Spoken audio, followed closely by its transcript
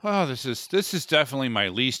Oh, this is definitely my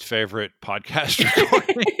least favorite podcast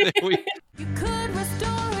recording that we. You could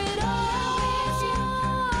restore it all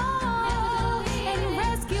and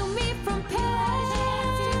rescue me from pain.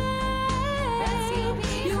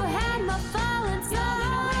 You had my fallen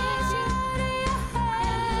side.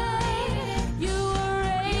 You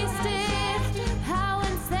erased it. How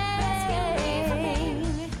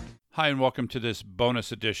insane. Hi, and welcome to this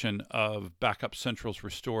bonus edition of Backup Central's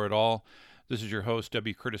Restore It All. This is your host,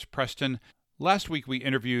 W. Curtis Preston. Last week, we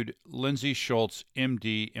interviewed Lindsay Schultz,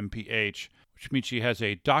 MD, MPH, which means she has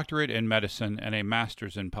a doctorate in medicine and a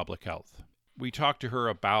master's in public health. We talked to her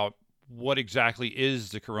about what exactly is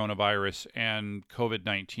the coronavirus and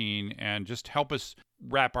COVID-19 and just help us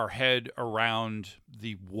wrap our head around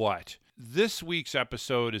the what. This week's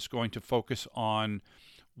episode is going to focus on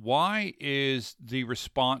why is the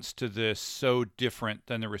response to this so different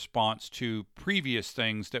than the response to previous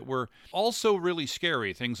things that were also really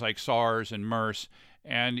scary, things like SARS and MERS,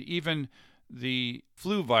 and even the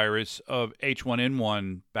flu virus of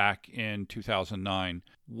H1N1 back in 2009.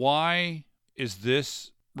 Why is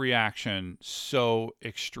this reaction so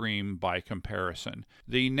extreme by comparison?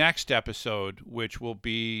 The next episode, which will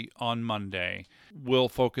be on Monday, will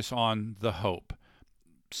focus on the hope.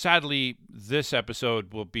 Sadly, this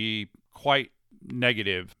episode will be quite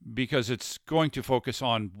negative because it's going to focus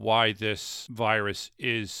on why this virus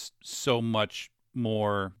is so much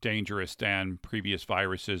more dangerous than previous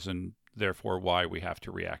viruses and therefore why we have to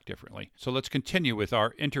react differently. So let's continue with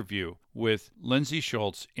our interview with Lindsay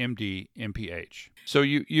Schultz, MD, MPH. So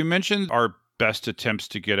you mentioned our best attempts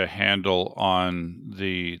to get a handle on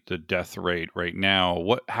the death rate right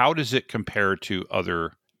now. How does it compare to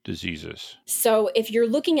other diseases? So if you're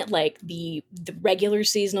looking at like the regular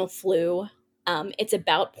seasonal flu, it's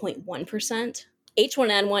about 0.1%.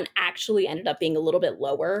 H1N1 actually ended up being a little bit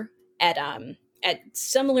lower at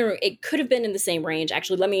similar. It could have been in the same range.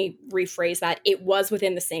 Actually, let me rephrase that. It was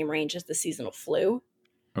within the same range as the seasonal flu.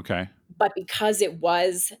 Okay. But because it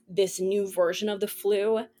was this new version of the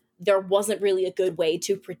flu, there wasn't really a good way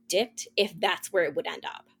to predict if that's where it would end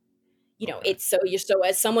up. It's so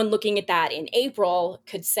as someone looking at that in April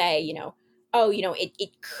could say,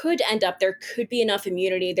 it could end up, there could be enough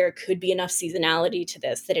immunity, there could be enough seasonality to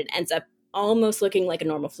this that it ends up almost looking like a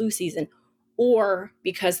normal flu season. Or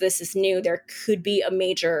because this is new, there could be a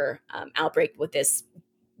major outbreak with this,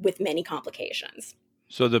 with many complications.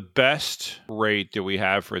 So the best rate that we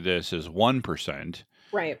have for this is 1%.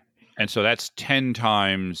 Right. And so that's 10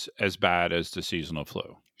 times as bad as the seasonal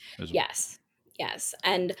flu. Yes.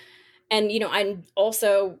 And I'm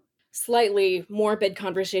also slightly morbid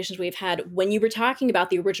conversations we've had when you were talking about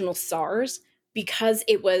the original SARS, because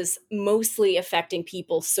it was mostly affecting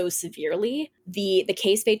people so severely, the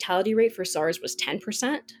case fatality rate for SARS was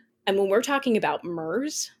 10%. And when we're talking about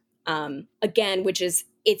MERS, again,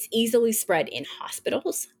 it's easily spread in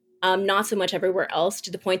hospitals, not so much everywhere else,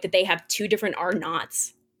 to the point that they have two different R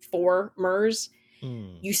naughts for MERS.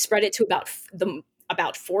 You spread it to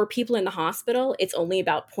about 4 people in the hospital. It's only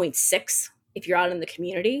about 0.6 if you're out in the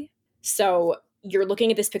community. So you're looking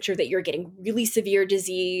at this picture that you're getting really severe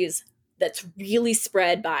disease that's really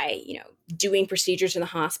spread by, doing procedures in the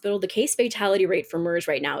hospital. The case fatality rate for MERS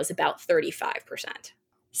right now is about 35%.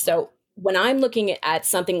 So when I'm looking at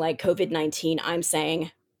something like COVID-19, I'm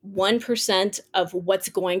saying 1% of what's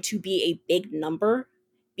going to be a big number,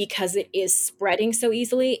 because it is spreading so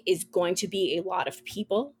easily, is going to be a lot of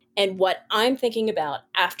people. And what I'm thinking about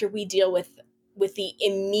after we deal with the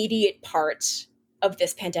immediate part of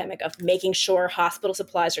this pandemic, of making sure hospital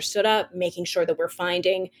supplies are stood up, making sure that we're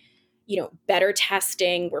finding, better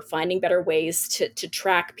testing, we're finding better ways to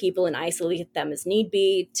track people and isolate them as need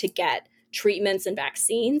be, to get treatments and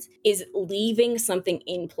vaccines, is leaving something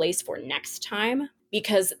in place for next time.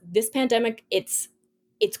 Because this pandemic, it's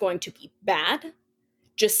going to be bad,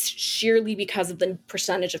 just sheerly because of the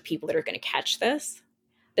percentage of people that are going to catch this.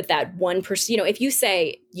 That 1%, if you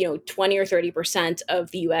say, 20 or 30%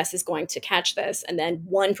 of the US is going to catch this, and then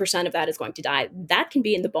 1% of that is going to die, that can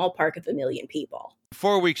be in the ballpark of 1 million people.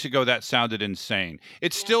 4 weeks ago, that sounded insane.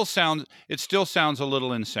 It still sounds a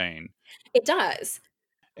little insane. It does.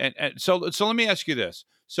 And so let me ask you this.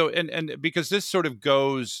 So, and because this sort of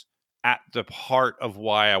goes at the heart of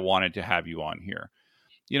why I wanted to have you on here.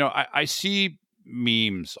 I see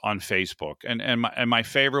memes on Facebook, and my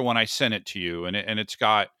favorite one, I sent it to you, and it's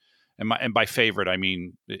got, and by favorite I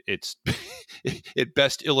mean it's it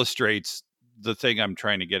best illustrates the thing I'm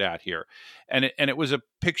trying to get at here, and it was a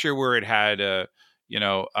picture where it had the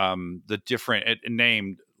different, it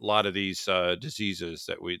named a lot of these diseases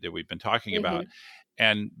that we've been talking about,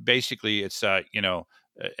 and basically it's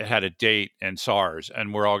it had a date, and SARS,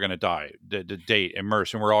 and we're all going to die. The date and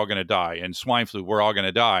MERS, and we're all going to die. And swine flu, we're all going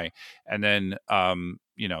to die. And then,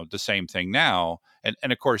 the same thing now.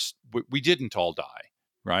 And of course, we didn't all die,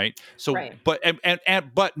 right? So, Right. but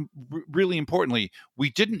really importantly, we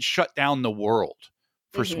didn't shut down the world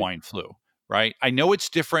for Mhm. swine flu. Right. I know it's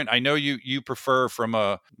different. I know you prefer from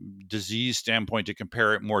a disease standpoint to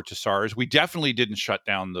compare it more to SARS. We definitely didn't shut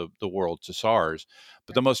down the world to SARS.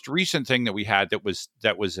 But the most recent thing that we had that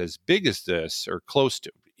was as big as this or close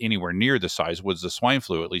to anywhere near the size was the swine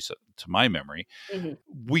flu, at least to my memory. Mhm.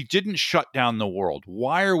 We didn't shut down the world.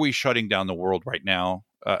 Why are we shutting down the world right now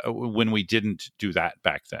when we didn't do that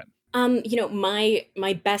back then?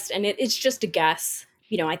 My best, and it's just a guess.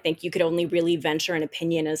 I think you could only really venture an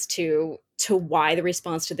opinion as to why the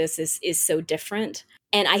response to this is so different.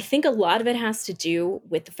 And I think a lot of it has to do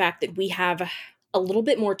with the fact that we have a little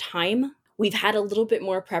bit more time. We've had a little bit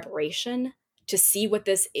more preparation to see what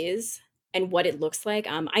this is and what it looks like.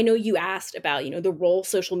 I know you asked about, the role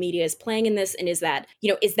social media is playing in this, and is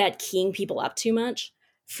that keying people up too much?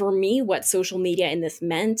 For me, what social media in this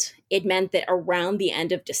meant, it meant that around the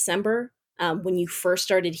end of December, when you first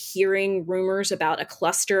started hearing rumors about a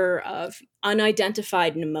cluster of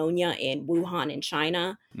unidentified pneumonia in Wuhan in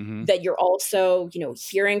China, Mm-hmm. that you're also,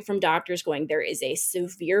 hearing from doctors going, there is a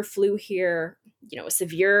severe flu here, a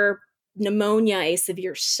severe pneumonia, a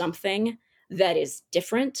severe something that is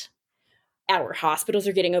different. Our hospitals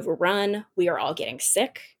are getting overrun. We are all getting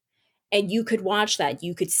sick. And you could watch that.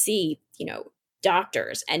 You could see,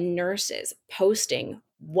 doctors and nurses posting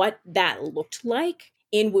what that looked like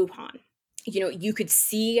in Wuhan. You could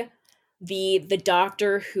see the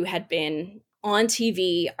doctor who had been on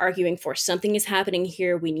TV arguing for something is happening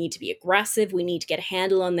here. We need to be aggressive. We need to get a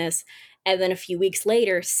handle on this. And then a few weeks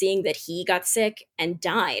later, seeing that he got sick and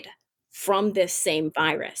died from this same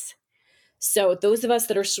virus. So those of us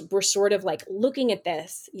that were sort of like looking at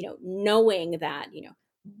this, knowing that,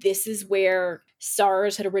 this is where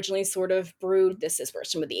SARS had originally sort of brewed, this is where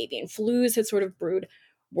some of the avian flus had sort of brewed,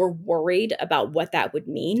 were worried about what that would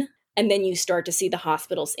mean. And then you start to see the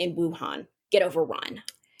hospitals in Wuhan get overrun.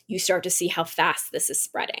 You start to see how fast this is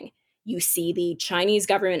spreading. You see the Chinese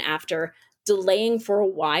government, after delaying for a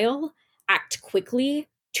while, act quickly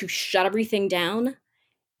to shut everything down.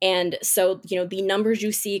 And so, the numbers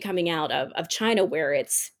you see coming out of China, where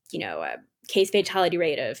it's, a case fatality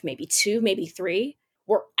rate of maybe 2, maybe 3,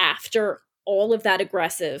 were after all of that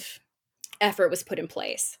aggressive effort was put in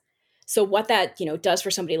place. So what that, does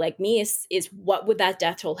for somebody like me is what would that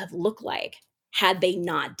death toll have looked like had they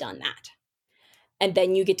not done that? And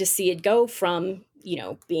then you get to see it go from,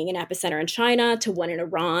 being an epicenter in China to one in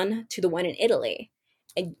Iran to the one in Italy.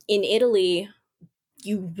 And in Italy,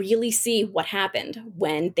 you really see what happened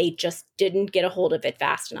when they just didn't get a hold of it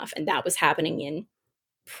fast enough. And that was happening in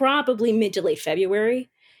probably mid to late February.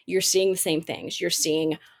 You're seeing the same things. You're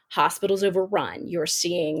seeing hospitals overrun. You're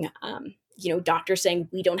seeing, doctors saying,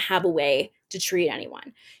 we don't have a way to treat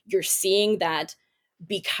anyone. You're seeing that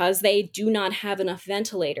because they do not have enough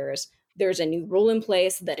ventilators, there's a new rule in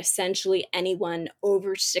place that essentially anyone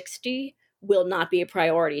over 60 will not be a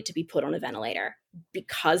priority to be put on a ventilator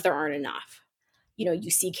because there aren't enough.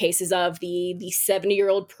 You see cases of the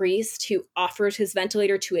 70-year-old priest who offers his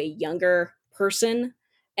ventilator to a younger person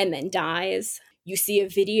and then dies. You see a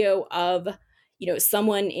video of,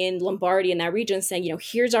 someone in Lombardy in that region saying,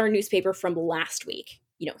 here's our newspaper from last week.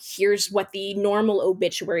 Here's what the normal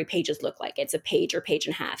obituary pages look like. It's a page or page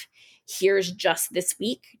and a half. Here's just this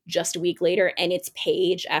week, just a week later, and it's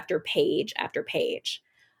page after page after page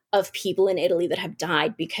of people in Italy that have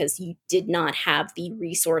died because you did not have the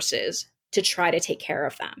resources to try to take care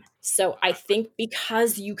of them. So I think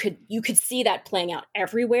because you could see that playing out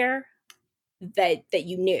everywhere, that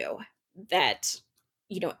you knew that,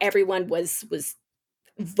 everyone was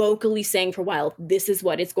vocally saying for a while, this is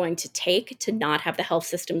what it's going to take to not have the health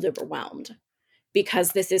systems overwhelmed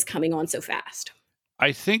because this is coming on so fast.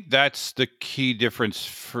 I think that's the key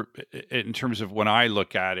difference in terms of when I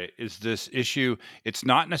look at it is this issue. It's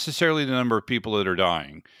not necessarily the number of people that are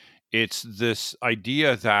dying. It's this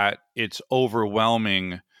idea that it's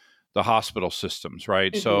overwhelming the hospital systems,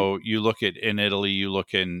 right? Mhm. So you look at in Italy, you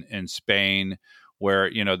look in Spain, where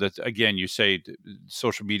that again you say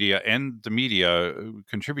social media and the media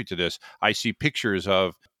contribute to this. I see pictures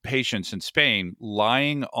of patients in Spain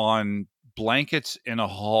lying on blankets in a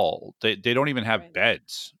hall. They don't even have Right.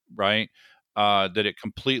 beds, right? That it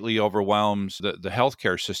completely overwhelms the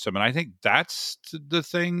healthcare system. And I think that's the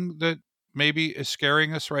thing that maybe is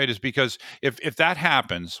scaring us, right? Is because if that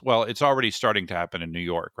happens, well, it's already starting to happen in New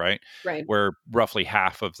York, right? Right. Where roughly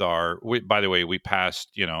half of by the way, we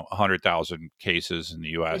passed 100,000 cases in the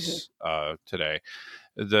Hmm. U.S. Today.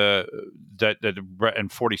 The that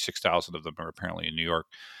and 46,000 of them are apparently in New York.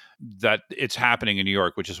 That it's happening in New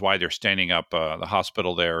York, which is why they're standing up the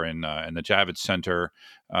hospital there in the Javits Center,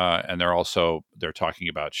 and they're talking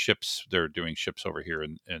about ships. They're doing ships over here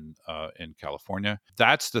in California.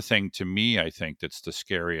 That's the thing to me. I think that's the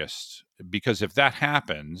scariest, because if that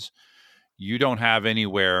happens, you don't have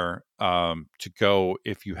anywhere to go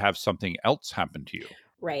if you have something else happen to you.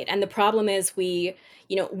 Right. And the problem is we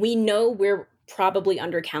know we're probably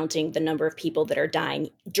undercounting the number of people that are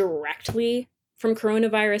dying directly from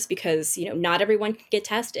coronavirus because, not everyone can get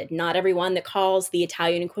tested. Not everyone that calls the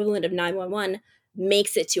Italian equivalent of 911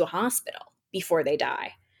 makes it to a hospital before they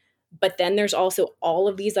die. But then there's also all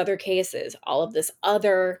of these other cases, all of this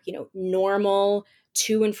other, normal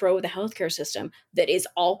to and fro of the healthcare system that is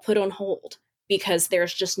all put on hold because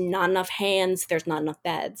there's just not enough hands, there's not enough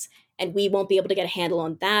beds. And we won't be able to get a handle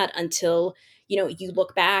on that until, you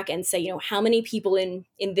look back and say, how many people in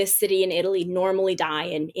this city in Italy normally die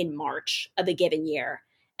in March of a given year.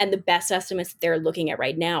 And the best estimates that they're looking at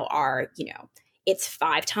right now are, it's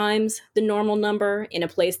 5 times the normal number in a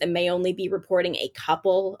place that may only be reporting a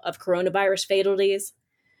couple of coronavirus fatalities.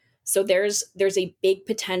 So there's a big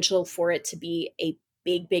potential for it to be a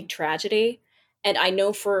big tragedy. And I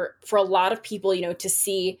know for a lot of people, to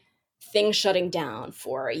see things shutting down,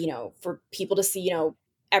 for people to see,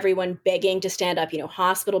 everyone begging to stand up,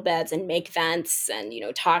 hospital beds and make vents and,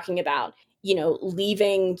 talking about,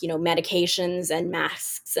 leaving, medications and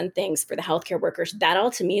masks and things for the healthcare workers, that all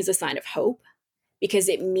to me is a sign of hope because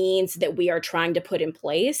it means that we are trying to put in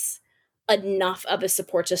place enough of a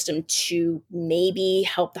support system to maybe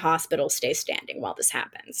help the hospital stay standing while this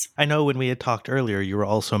happens. I know when we had talked earlier, you were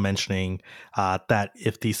also mentioning that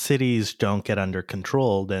if these cities don't get under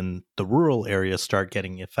control, then the rural areas start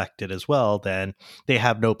getting affected as well. Then they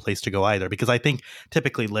have no place to go either. Because I think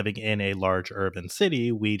typically living in a large urban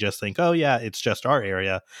city, we just think, oh, yeah, it's just our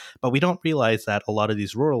area. But we don't realize that a lot of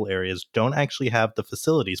these rural areas don't actually have the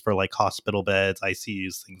facilities for like hospital beds,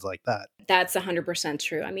 ICUs, things like that. That's 100%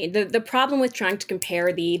 true. I mean, the problem with trying to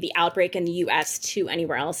compare the outbreak in the US to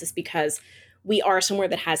anywhere else is because we are somewhere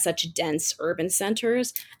that has such dense urban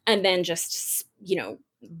centers and then just,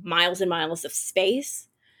 miles and miles of space.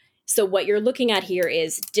 So what you're looking at here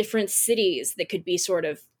is different cities that could be sort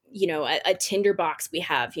of, a tinderbox. We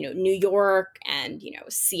have, New York and,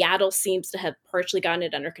 Seattle seems to have partially gotten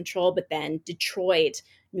it under control, but then Detroit,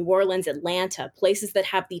 New Orleans, Atlanta, places that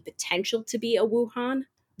have the potential to be a Wuhan,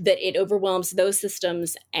 that it overwhelms those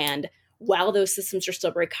systems. And while those systems are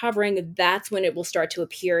still recovering, that's when it will start to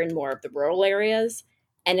appear in more of the rural areas.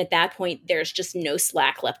 And at that point, there's just no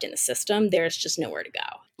slack left in the system. There's just nowhere to go.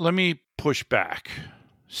 Let me push back.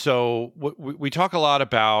 So we talk a lot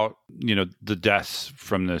about the deaths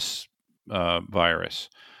from this virus,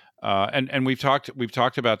 and we've talked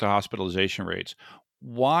about the hospitalization rates.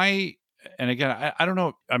 Why? And again, I don't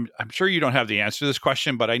know. I'm sure you don't have the answer to this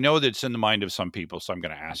question, but I know that it's in the mind of some people, so I'm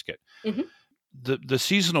going to ask it. Mhm. The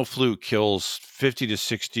seasonal flu kills 50 to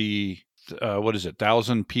 60. What is it?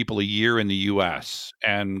 1,000 people a year in the U.S.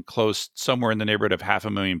 and close somewhere in the neighborhood of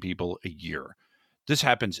 500,000 people a year. This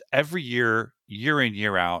happens every year, year in,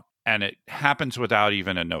 year out, and it happens without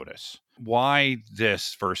even a notice. Why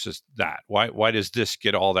this versus that? Why does this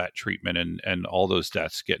get all that treatment and all those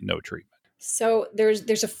deaths get no treatment? So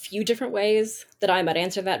there's a few different ways that I might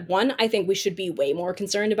answer that. One, I think we should be way more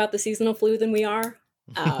concerned about the seasonal flu than we are.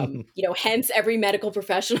 Hence every medical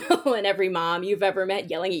professional and every mom you've ever met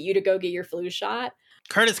yelling at you to go get your flu shot.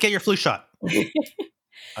 Curtis, get your flu shot.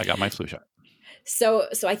 I got my flu shot. So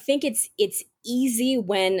I think it's easy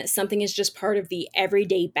when something is just part of the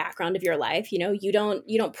everyday background of your life. You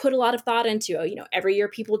don't put a lot of thought into, every year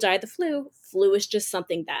people die of the flu. Flu is just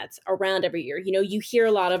something that's around every year. You hear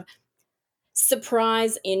a lot of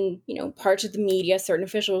surprise in, parts of the media, certain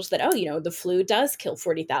officials that, the flu does kill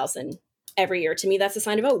 40,000 every year. To me, that's a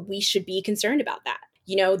sign of, we should be concerned about that.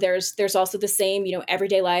 There's also the same,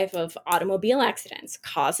 everyday life of automobile accidents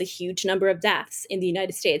cause a huge number of deaths in the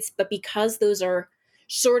United States. But because those are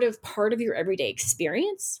sort of part of your everyday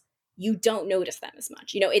experience, you don't notice them as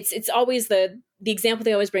much. It's always the example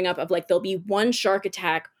they always bring up of like, there'll be one shark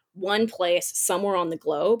attack, one place somewhere on the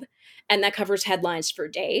globe, and that covers headlines for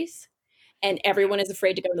days. And everyone is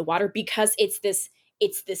afraid to go in the water because it's this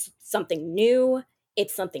something new,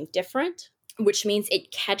 it's something different, which means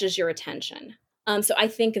it catches your attention. So I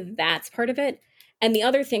think that's part of it. And the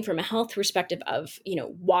other thing from a health perspective of,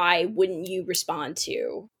 why wouldn't you respond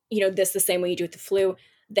to this the same way you do with the flu.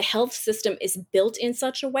 The health system is built in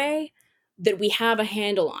such a way that we have a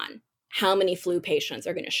handle on how many flu patients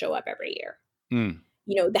are going to show up every year. Mm.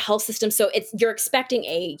 The health system. So you're expecting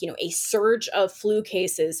a surge of flu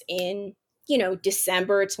cases in,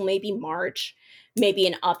 December till maybe March, maybe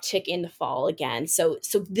an uptick in the fall again. So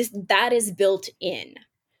that is built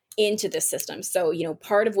into the system. So,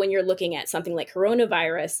 part of when you're looking at something like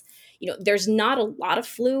coronavirus, there's not a lot of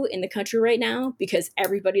flu in the country right now because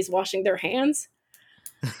everybody's washing their hands.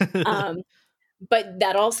 But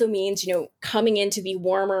that also means, coming into the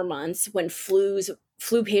warmer months when flu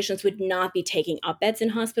patients would not be taking up beds in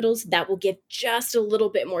hospitals, that will give just a little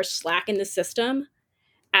bit more slack in the system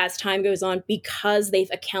as time goes on because they've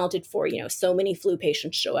accounted for, so many flu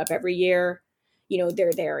patients show up every year.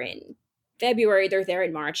 They're there in February, they're there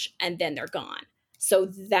in March, and then they're gone. So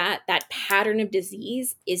that pattern of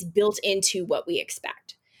disease is built into what we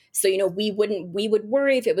expect. So, we would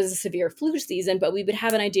worry if it was a severe flu season, but we would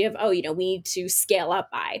have an idea of, we need to scale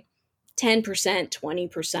up by 10%,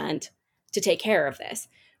 20% to take care of this.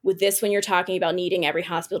 With this, when you're talking about needing every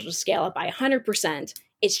hospital to scale up by 100%,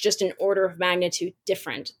 it's just an order of magnitude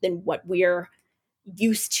different than what we're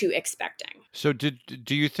used to expecting. So do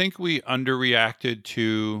you think we underreacted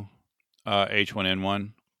to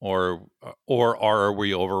H1N1 or are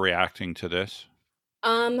we overreacting to this?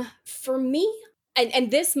 For me,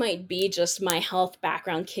 and this might be just my health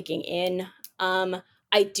background kicking in.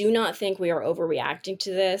 I do not think we are overreacting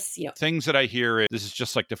to this. Things that I hear, this is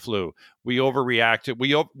just like the flu. We overreacted.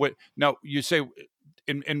 No, you say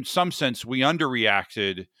in some sense we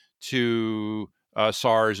underreacted to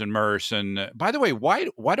SARS and MERS. And by the way, why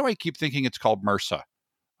do I keep thinking it's called MRSA?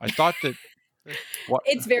 I thought that. What?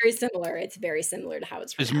 It's very similar. It's very similar to how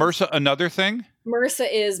it's pronounced. Is MRSA another thing? MRSA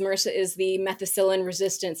is the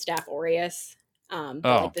methicillin-resistant Staph aureus.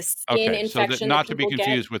 Like the skin infection. So not to be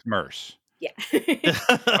confused with MERS. Yeah.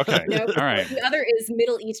 Okay. No, all right. The other is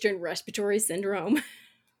Middle Eastern Respiratory Syndrome.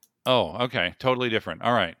 Oh, okay. Totally different.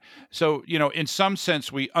 All right. So, in some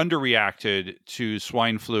sense, we underreacted to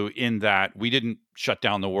swine flu in that we didn't shut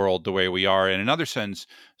down the world the way we are. And in another sense,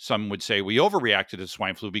 some would say we overreacted to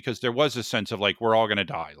swine flu because there was a sense of like, we're all going to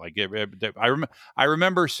die. Like I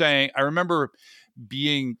remember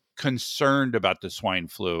being concerned about the swine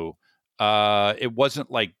flu. It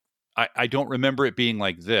wasn't like, I don't remember it being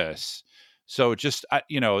like this. So just,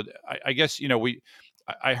 I guess,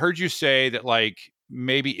 I heard you say that like,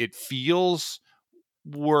 maybe it feels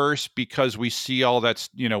worse because we see all that's,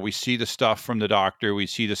 we see the stuff from the doctor, we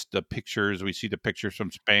see the pictures, we see the pictures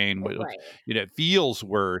from Spain. Right. It feels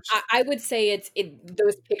worse. I would say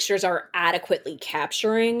those pictures are adequately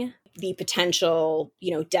capturing the potential,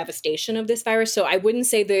 devastation of this virus. So I wouldn't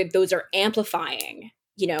say that those are amplifying,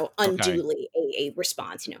 unduly a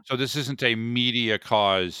response, So this isn't a media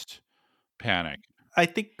caused panic. I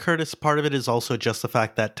think, Curtis, part of it is also just the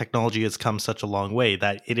fact that technology has come such a long way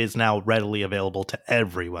that it is now readily available to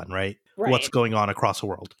everyone, right? What's going on across the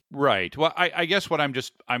world. Right. Well, I guess what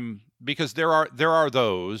I'm because there are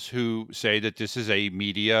those who say that this is a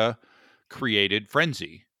media created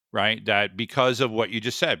frenzy, right? That because of what you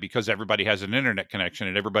just said, because everybody has an internet connection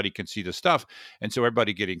and everybody can see the stuff, and so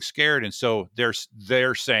everybody getting scared, and so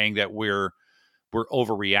they're saying that we're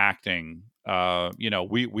overreacting.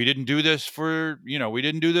 We didn't do this for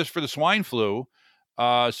the swine flu.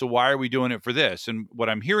 So why are we doing it for this? And what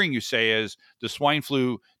I'm hearing you say is the swine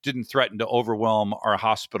flu didn't threaten to overwhelm our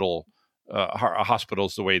hospitals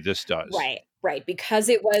the way this does. Right. Because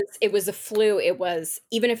it was a flu. It was,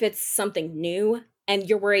 even if it's something new and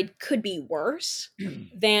you're worried could be worse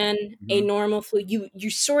than a normal flu, you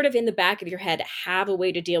sort of in the back of your head have a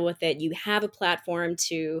way to deal with it. You have a platform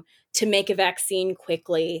to make a vaccine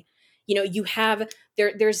quickly.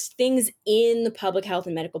 There's things in the public health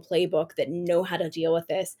and medical playbook that know how to deal with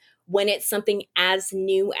this when it's something as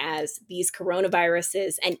new as these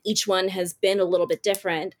coronaviruses, and each one has been a little bit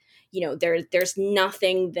different. There's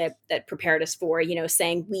nothing that prepared us for,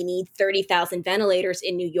 saying we need 30,000 ventilators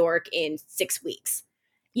in New York in 6 weeks.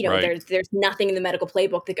 Right. There's nothing in the medical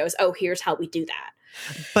playbook that goes, oh, here's how we do that.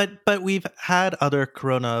 But we've had other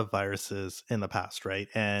coronaviruses in the past, right?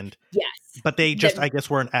 And yes, but they just, I guess,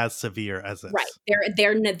 weren't as severe as this. Right.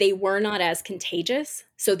 They were not as contagious,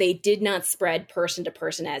 so they did not spread person to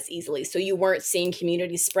person as easily. So you weren't seeing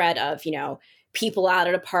community spread of, people out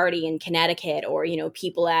at a party in Connecticut, or,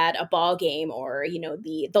 people at a ball game, or,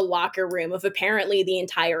 the locker room of apparently the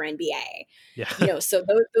entire NBA. Yeah. So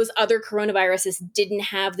those other coronaviruses didn't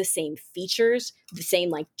have the same features, the same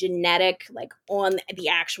like genetic, like on the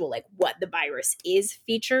actual, like what the virus is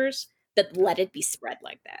features that let it be spread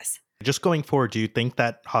like this. Just going forward, do you think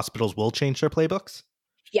that hospitals will change their playbooks?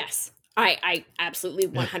 Yes, I absolutely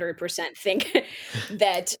 100% think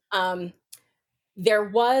that there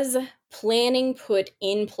was planning put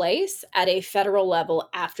in place at a federal level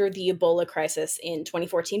after the Ebola crisis in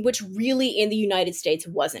 2014, which really in the United States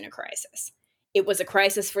wasn't a crisis. It was a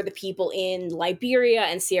crisis for the people in Liberia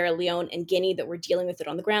and Sierra Leone and Guinea that were dealing with it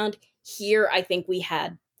on the ground. Here, I think we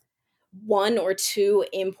had one or two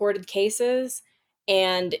imported cases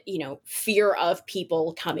and, fear of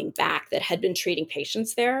people coming back that had been treating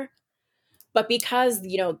patients there. But because,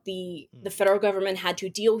 the federal government had to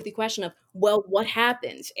deal with the question of, well, what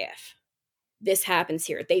happens if this happens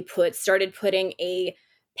here? They started putting a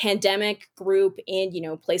pandemic group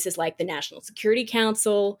in, places like the National Security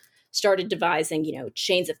Council, started devising,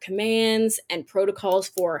 chains of commands and protocols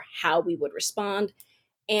for how we would respond.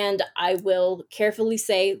 And I will carefully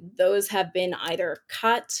say those have been either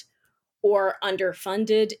cut or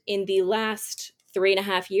underfunded in the last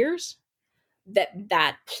 3.5 years.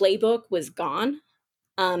 That playbook was gone.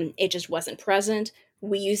 It just wasn't present.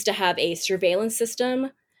 We used to have a surveillance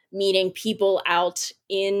system, meaning people out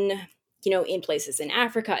in places in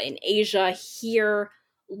Africa, in Asia, here,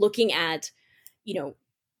 looking at,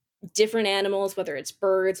 different animals, whether it's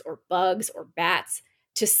birds or bugs or bats,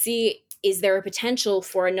 to see, is there a potential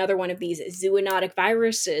for another one of these zoonotic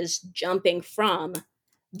viruses jumping from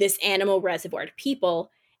this animal reservoir to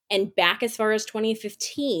people? And back as far as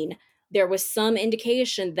 2015, there was some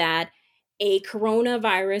indication that a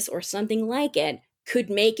coronavirus or something like it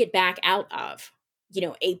could make it back out of,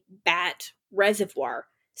 a bat reservoir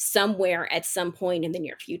somewhere at some point in the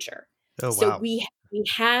near future. Oh, So wow. we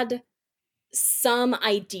had some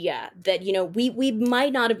idea that we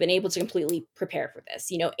might not have been able to completely prepare for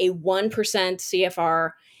this. A 1%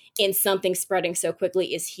 CFR in something spreading so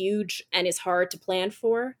quickly is huge and is hard to plan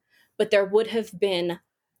for, but there would have been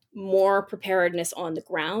more preparedness on the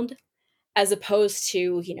ground, as opposed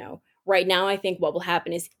to, right now I think what will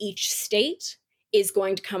happen is each state is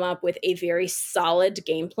going to come up with a very solid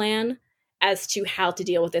game plan as to how to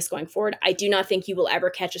deal with this going forward. I do not think you will ever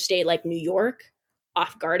catch a state like New York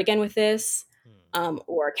off guard again with this,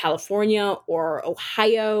 or California or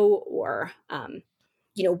Ohio or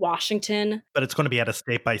Washington. But it's going to be at a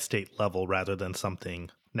state by state level rather than something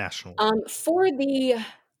national. For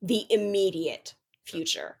the immediate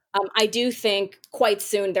future, I do think quite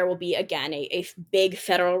soon there will be again a big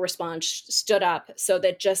federal response stood up, so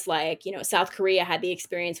that just like South Korea had the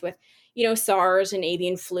experience with SARS and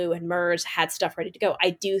avian flu and MERS, had stuff ready to go.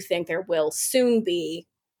 I do think there will soon be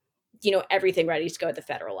everything ready to go at the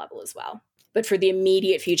federal level as well. But for the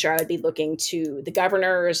immediate future, I would be looking to the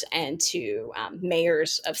governors and to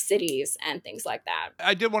mayors of cities and things like that.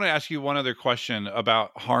 I did want to ask you one other question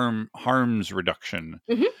about harms reduction.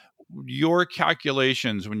 Mhm. Your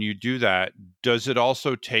calculations, when you do that, does it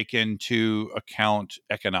also take into account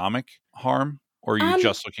economic harm, or are you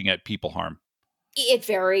just looking at people harm? It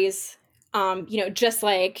varies. Just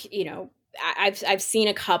like, I've seen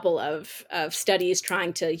a couple of studies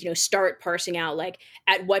trying to, start parsing out, like,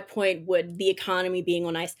 at what point would the economy being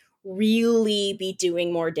on ice really be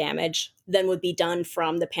doing more damage than would be done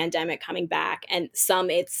from the pandemic coming back. And some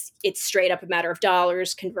it's straight up a matter of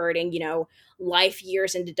dollars, converting, life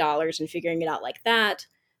years into dollars and figuring it out like that.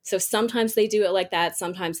 So sometimes they do it like that,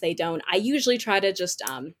 sometimes they don't. I usually try to just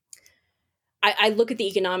I look at the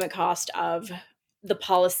economic cost of the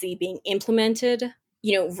policy being implemented,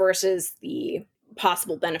 versus the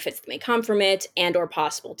possible benefits that may come from it and or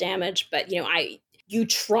possible damage. But, you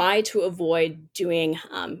try to avoid doing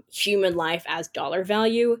human life as dollar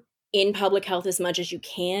value in public health as much as you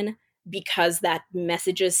can, because that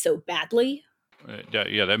messages so badly.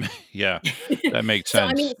 That makes So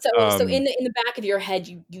sense. I mean, so in the back of your head,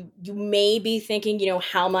 you may be thinking,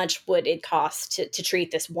 how much would it cost to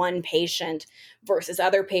treat this one patient versus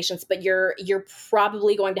other patients, but you're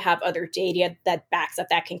probably going to have other data that backs up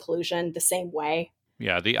that conclusion the same way.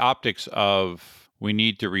 Yeah, the optics of we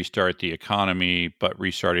need to restart the economy, but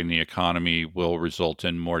restarting the economy will result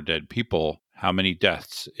in more dead people. How many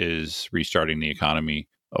deaths is restarting the economy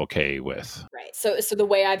okay with? Right. So the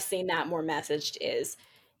way I've seen that more messaged is,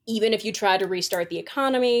 even if you try to restart the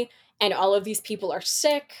economy and all of these people are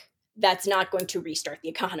sick, that's not going to restart the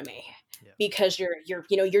economy. Yeah. Because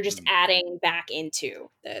you're just adding back into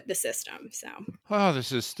the system. So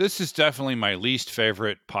this is definitely my least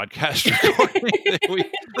favorite podcast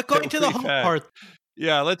recording. But going to the hope part.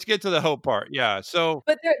 Yeah, let's get to the hope part. Yeah. So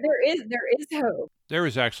but there is hope. There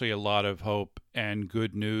is actually a lot of hope and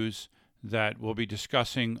good news that we'll be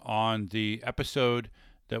discussing on the episode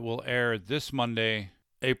that will air this Monday,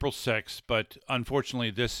 April 6th. But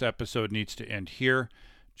unfortunately, this episode needs to end here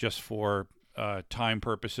just for time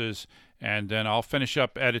purposes. And then I'll finish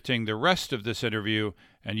up editing the rest of this interview,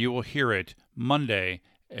 and you will hear it Monday,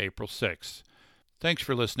 April 6th. Thanks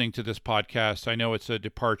for listening to this podcast. I know it's a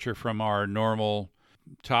departure from our normal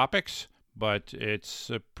topics, but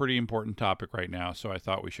it's a pretty important topic right now, so I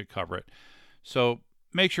thought we should cover it. So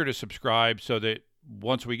make sure to subscribe so that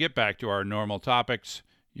once we get back to our normal topics,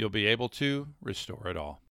 you'll be able to restore it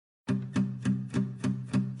all.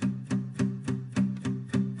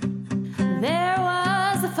 There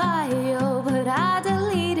was a file, but I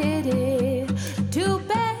deleted it. Too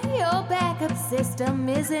bad your backup system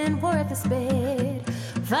isn't worth a spit.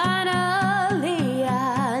 Finally,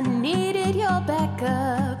 I needed your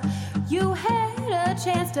backup. You had a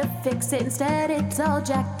chance to fix it, instead it's all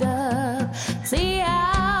jacked up. See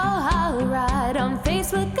how I write on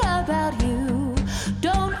Facebook about you.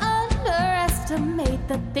 Don't underestimate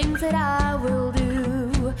the things that I will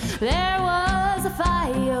do. There was a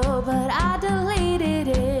file, but I deleted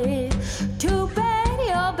it. Too bad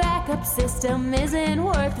your backup system isn't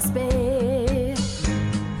worth a spit.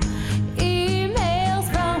 Emails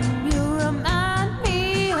from you remind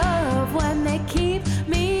me of when they keep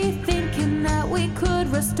me thinking that we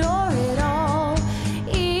could restore it all.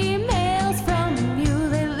 Emails from you,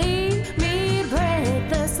 they leave me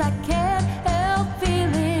breathless. I can't help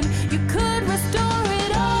feeling you could restore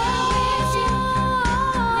it all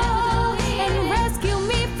and rescue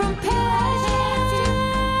me from pain.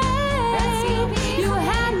 You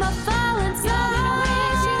had my file inside.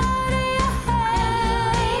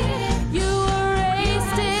 You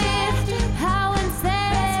erased it. How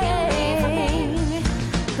insane.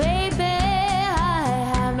 Baby, I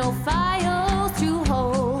have no files to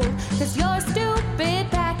hold, 'cause your stupid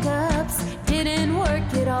backups didn't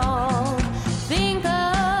work at all. Think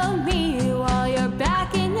of me while you're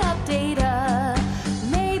backing up data.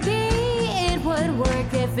 Maybe it would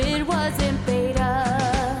work if it wasn't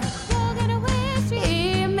beta. You're gonna wish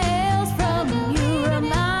emails from you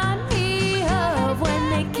remind me of when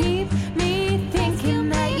they keep me thinking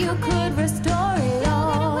that you could restore it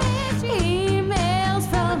all. Emails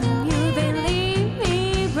from you, they leave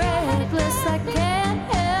me breathless. I can't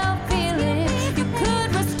help feeling you could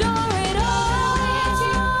restore it all.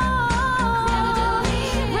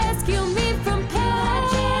 Rescue me from pain.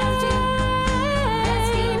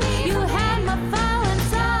 You had my file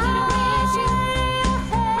inside.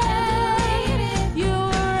 You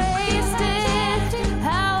erased it.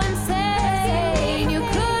 How insane. You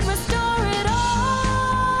could restore it all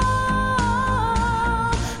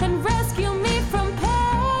and rescue me from pain.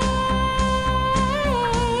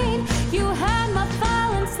 You had my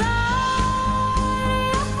file inside.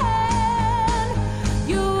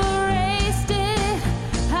 You erased it.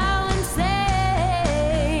 How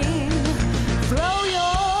insane. Throw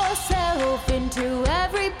yourself into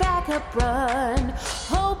every backup run,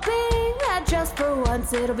 hoping that just for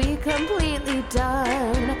once it'll be completely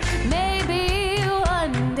done. Maybe